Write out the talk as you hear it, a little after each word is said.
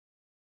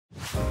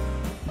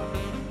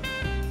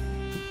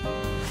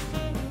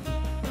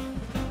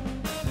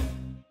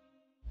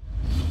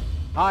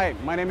Hi,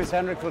 my name is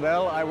Henrik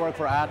Flodell. I work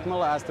for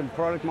Atmel as the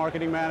product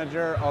marketing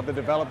manager of the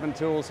development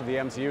tools of the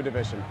MCU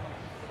division.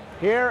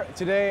 Here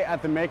today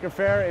at the Maker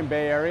Faire in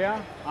Bay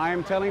Area, I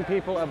am telling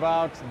people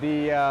about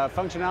the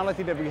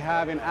functionality that we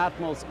have in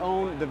Atmel's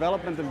own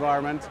development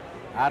environment,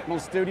 Atmel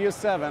Studio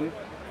 7,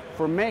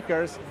 for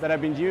makers that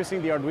have been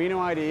using the Arduino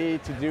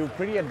IDE to do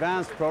pretty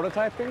advanced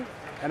prototyping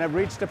and have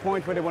reached a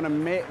point where they want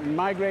to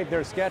migrate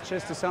their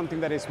sketches to something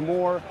that is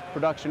more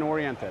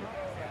production-oriented.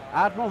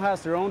 Atmel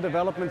has their own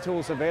development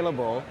tools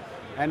available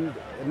and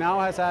now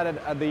has added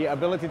the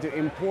ability to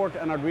import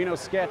an Arduino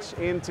sketch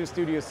into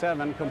Studio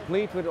 7,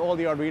 complete with all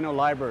the Arduino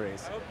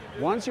libraries.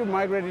 Once you've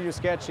migrated your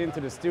sketch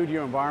into the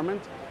Studio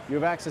environment, you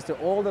have access to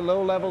all the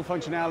low-level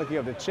functionality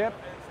of the chip,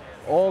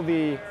 all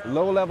the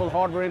low-level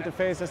hardware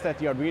interfaces that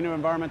the Arduino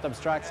environment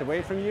abstracts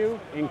away from you,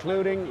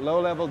 including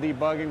low-level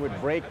debugging with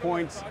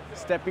breakpoints,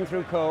 stepping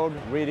through code,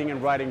 reading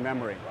and writing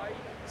memory.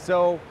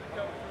 So,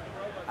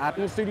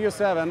 Atmel Studio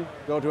 7,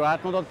 go to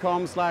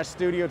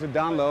atmel.com/studio to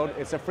download.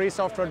 It's a free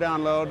software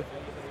download,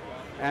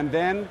 and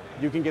then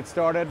you can get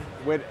started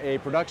with a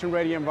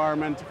production-ready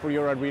environment for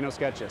your Arduino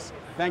sketches.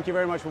 Thank you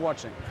very much for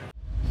watching.